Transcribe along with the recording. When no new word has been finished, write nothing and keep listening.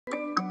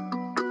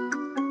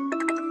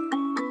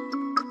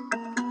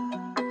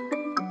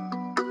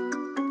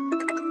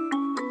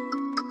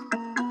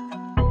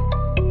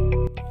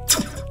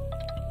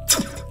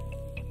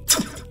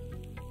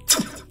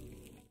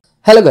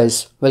Hello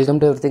guys, welcome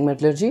to Everything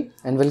Metallurgy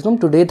and welcome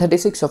to day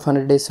 36 of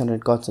 100 days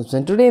 100 concepts.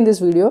 And today in this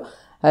video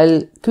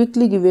I'll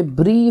quickly give a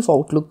brief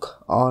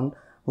outlook on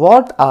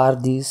what are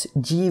these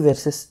G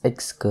versus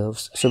X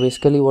curves. So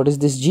basically, what is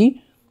this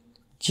G?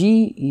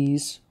 G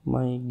is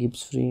my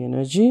Gibbs free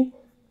energy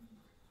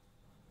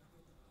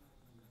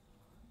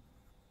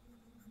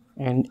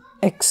and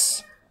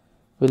X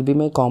will be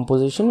my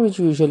composition, which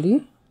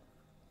usually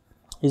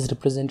is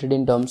represented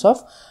in terms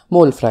of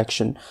mole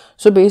fraction.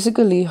 So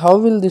basically, how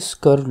will this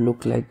curve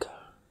look like?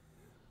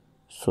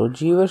 So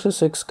G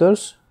versus X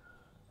curves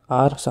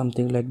are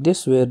something like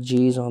this, where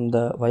G is on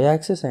the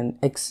y-axis and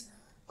X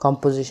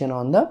composition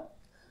on the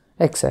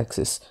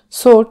x-axis.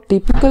 So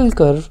typical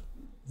curve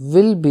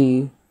will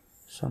be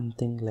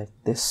something like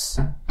this.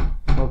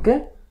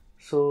 Okay,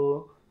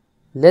 so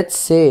let's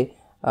say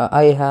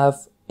I have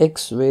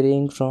X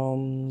varying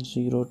from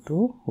 0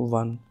 to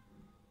 1.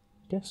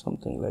 Okay,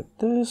 something like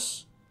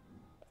this.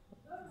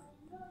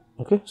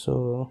 Okay,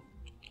 so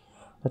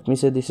let me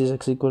say this is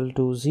x equal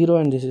to 0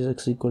 and this is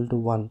x equal to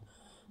 1.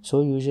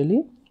 So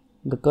usually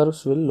the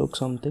curves will look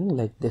something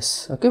like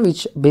this, okay,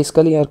 which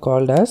basically are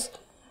called as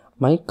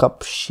my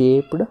cup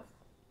shaped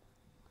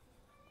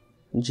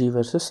G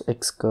versus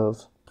X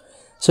curve.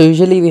 So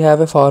usually we have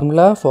a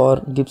formula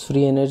for Gibbs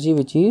free energy,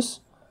 which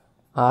is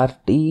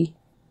RT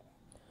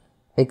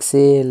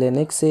XA ln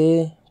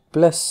XA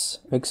plus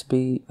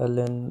XB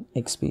ln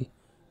XB.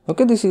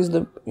 Okay, this is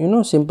the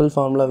simple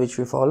formula which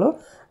we follow,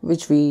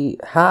 which we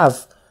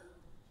have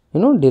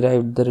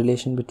derived the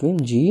relation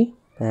between G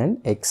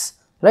and X,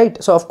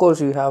 right? So of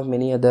course you have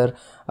many other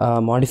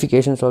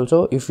modifications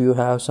also. If you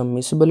have some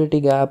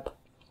miscibility gap,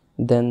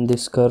 then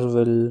this curve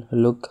will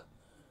look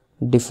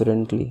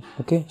differently.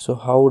 Okay, so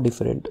how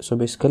different? So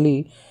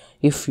basically,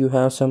 if you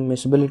have some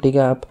miscibility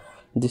gap,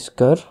 this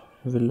curve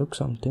will look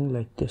something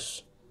like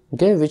this,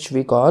 okay, which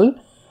we call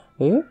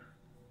a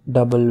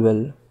double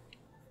well.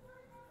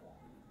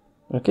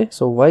 Okay,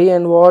 so why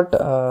and what,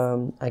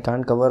 I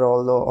can't cover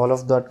all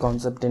of that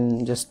concept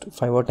in just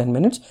 5 or 10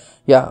 minutes.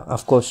 Yeah,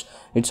 of course,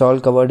 it's all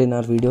covered in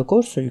our video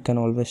course, so you can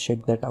always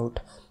check that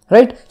out,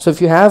 right? So if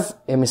you have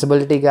a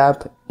miscibility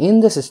gap in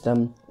the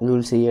system, you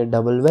will see a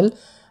double well,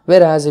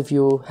 whereas if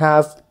you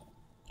have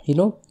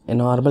a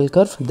normal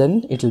curve,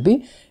 then it will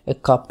be a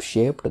cup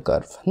shaped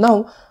curve.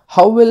 Now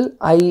how will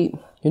I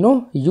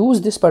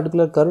use this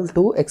particular curve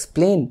to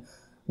explain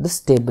the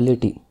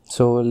stability?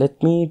 So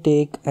let me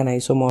take an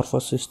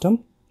isomorphous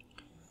system.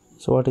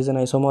 So what is an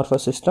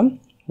isomorphous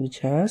system? Which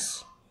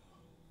has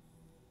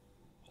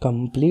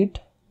complete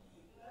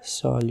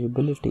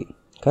solubility,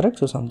 correct?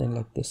 So something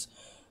like this.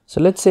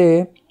 So let's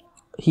say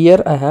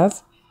here I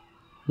have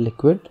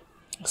liquid,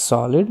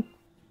 solid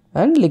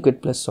and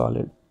liquid plus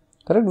solid,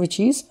 correct, which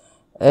is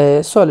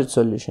a solid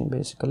solution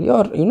basically,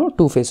 or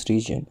two-phase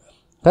region,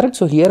 correct?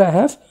 So here I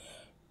have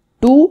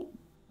two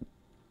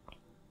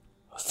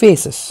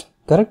phases,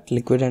 correct,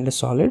 liquid and a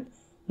solid,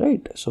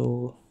 right?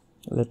 So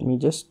let me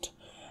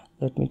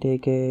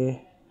take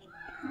a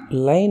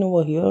line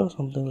over here,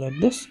 something like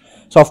this.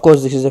 So of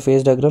course this is a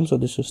phase diagram, so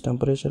this is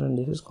temperature and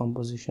this is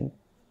composition,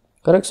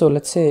 correct? So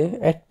let's say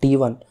at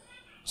T1,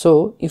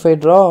 so if I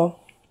draw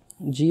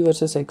G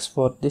versus X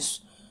for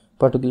this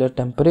particular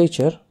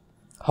temperature,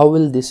 how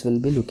will this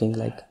be looking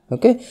like?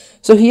 Okay,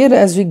 so here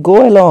as we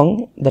go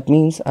along, that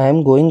means I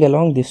am going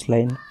along this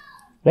line,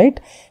 right?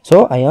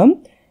 So I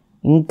am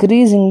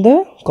increasing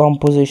the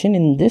composition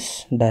in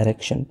this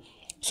direction.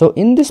 So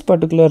in this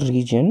particular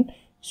region,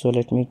 so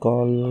let me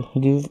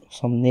give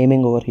some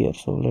naming over here.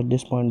 So let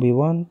this point be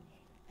 1,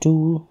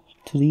 2,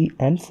 3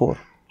 and 4.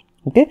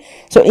 Okay,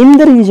 so in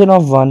the region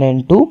of 1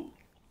 and 2,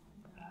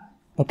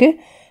 okay,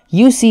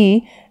 you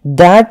see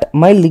that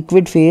my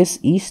liquid phase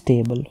is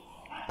stable,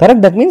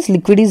 correct? That means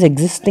liquid is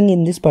existing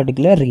in this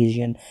particular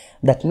region.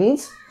 That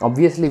means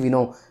obviously we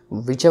know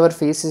whichever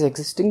phase is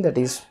existing, that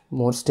is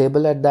more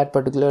stable at that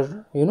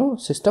particular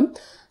system.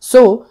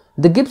 So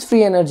the Gibbs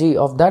free energy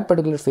of that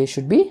particular phase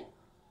should be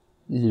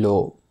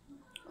low,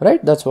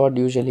 right? That's what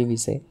usually we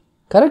say,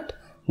 correct?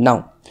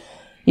 Now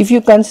if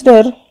you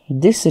consider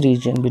this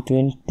region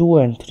between 2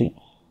 and 3,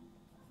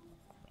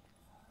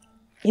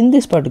 in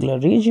this particular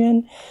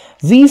region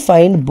we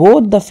find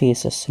both the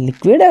phases,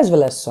 liquid as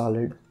well as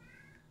solid,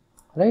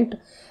 right?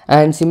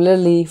 And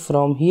similarly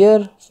from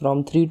here,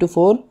 from 3 to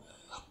 4,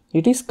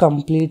 it is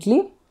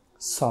completely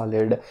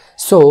solid.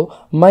 So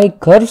my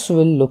curves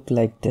will look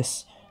like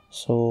this.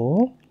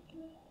 So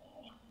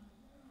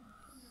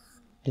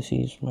this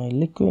is my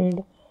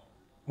liquid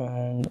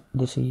and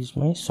this is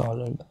my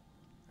solid,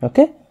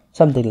 okay,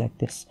 something like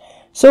this.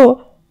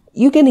 So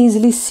you can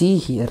easily see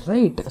here,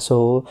 right?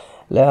 So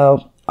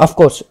of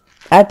course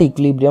at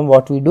equilibrium,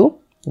 what we do,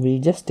 we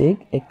just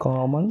take a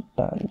common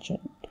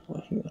tangent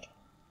over here.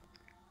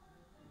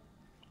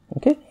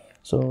 Okay,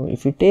 so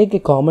if you take a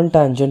common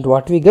tangent,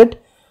 what we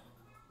get?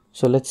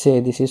 So let's say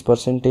this is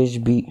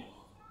percentage B.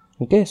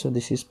 Okay, so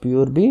this is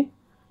pure B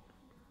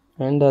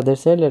and the other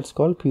side let's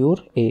call pure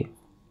A.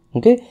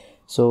 Okay,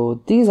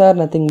 so these are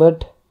nothing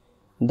but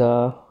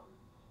the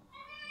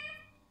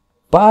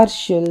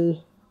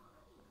partial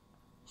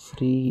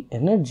free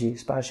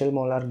energies, partial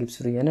molar Gibbs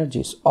free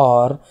energies,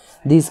 or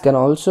these can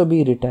also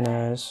be written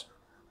as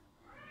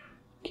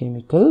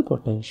chemical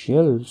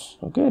potentials.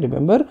 Okay,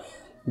 remember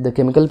the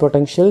chemical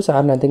potentials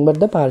are nothing but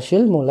the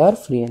partial molar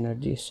free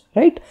energies,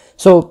 right?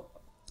 So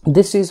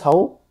this is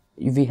how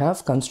we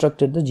have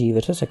constructed the G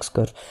versus X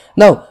curve.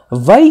 Now,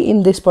 why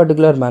in this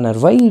particular manner?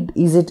 Why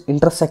is it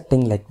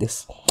intersecting like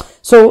this?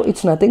 So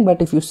it's nothing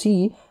but, if you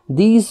see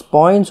these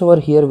points over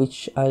here,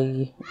 which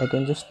I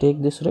can just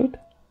take this, right?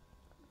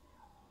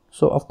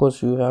 So of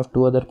course you have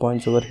two other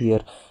points over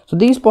here. So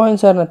these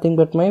points are nothing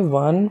but my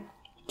 1,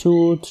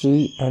 2,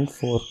 3 and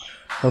 4.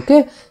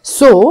 Okay,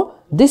 so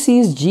this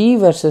is G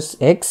versus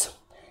X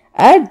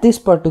at this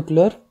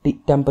particular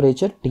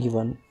temperature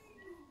T1.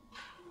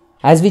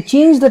 As we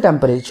change the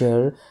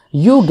temperature,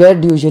 you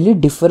get usually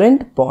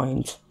different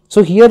points.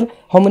 So here,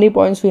 how many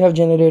points we have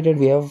generated?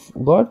 We have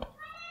got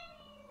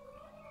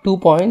 2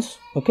 points,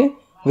 okay,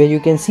 where you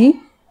can see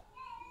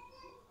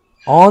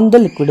on the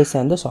liquidus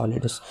and the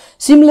solidus.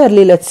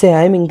 Similarly, let's say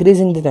I am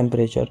increasing the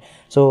temperature,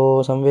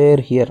 so somewhere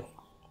here.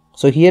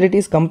 So here it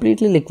is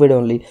completely liquid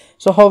only.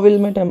 So how will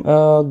my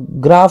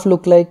graph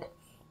look like?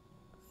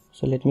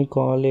 So let me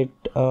call it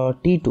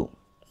T2.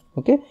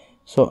 Okay,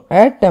 so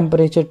at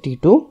temperature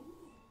T2,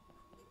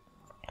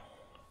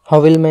 how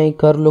will my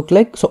curve look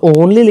like? So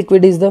only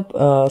liquid is the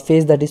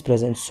phase that is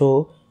present.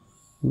 So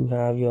you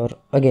have your,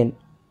 again,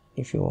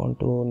 if you want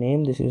to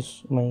name, this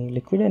is my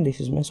liquid and this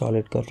is my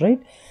solid curve,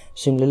 right?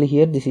 Similarly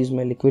here, this is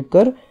my liquid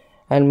curve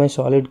and my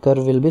solid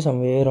curve will be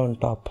somewhere on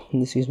top.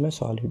 This is my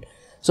solid.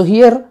 So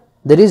here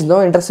there is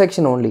no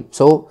intersection only.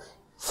 So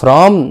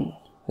from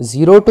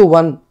 0 to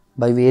 1,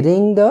 by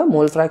varying the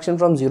mole fraction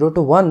from 0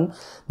 to 1,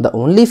 the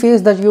only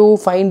phase that you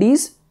find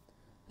is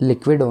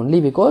liquid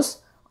only,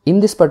 because in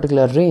this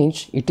particular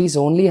range it is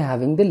only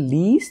having the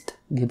least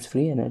Gibbs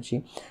free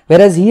energy.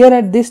 Whereas here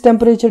at this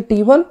temperature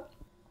T1,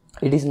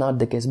 it is not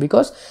the case,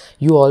 because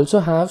you also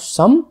have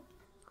some,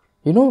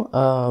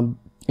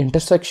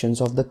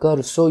 intersections of the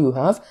curve. So you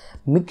have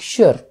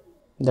mixture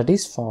that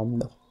is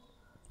formed.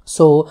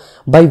 So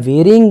by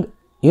varying,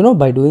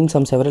 by doing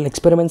some several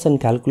experiments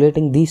and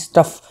calculating these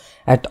stuff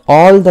at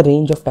all the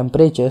range of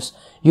temperatures,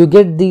 you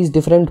get these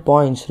different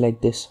points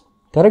like this,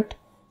 correct?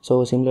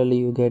 So similarly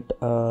you get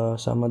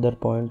some other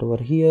point over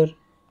here.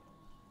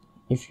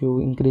 If you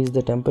increase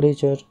the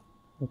temperature,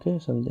 okay,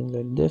 something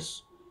like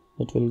this,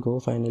 it will go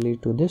finally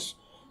to this.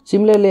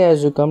 Similarly,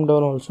 as you come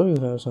down also,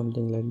 you have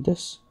something like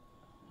this.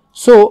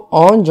 So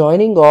on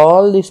joining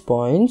all these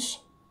points,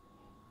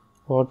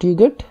 what you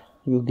get?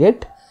 You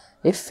get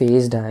a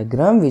phase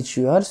diagram which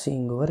you are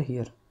seeing over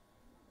here.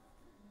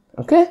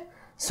 Okay,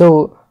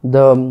 so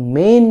the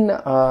main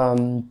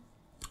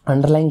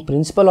underlying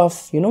principle of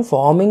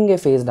forming a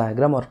phase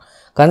diagram or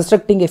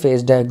constructing a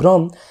phase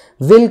diagram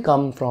will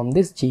come from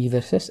this G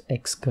versus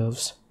X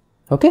curves.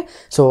 Okay,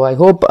 so I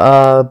hope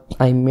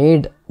I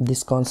made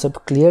this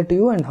concept clear to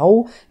you, and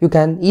how you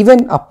can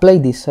even apply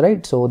this,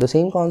 right? So the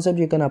same concept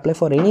you can apply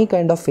for any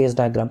kind of phase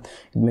diagram.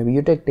 It may be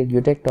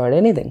Utectic,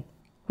 anything,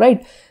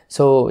 right?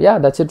 So yeah,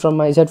 that's it from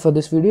my side for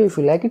this video. If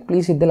you like it,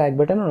 please hit the like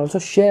button and also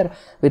share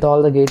with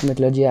all the GATE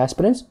Metallurgy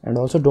aspirants, and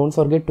also don't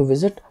forget to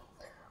visit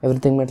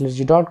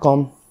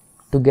everythingmetallurgy.com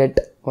to get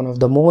one of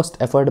the most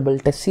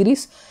affordable test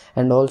series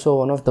and also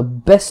one of the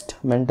best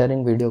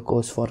mentoring video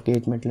course for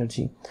GATE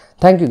Metallurgy.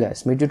 Thank you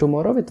guys. Meet you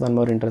tomorrow with one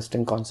more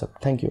interesting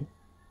concept. Thank you.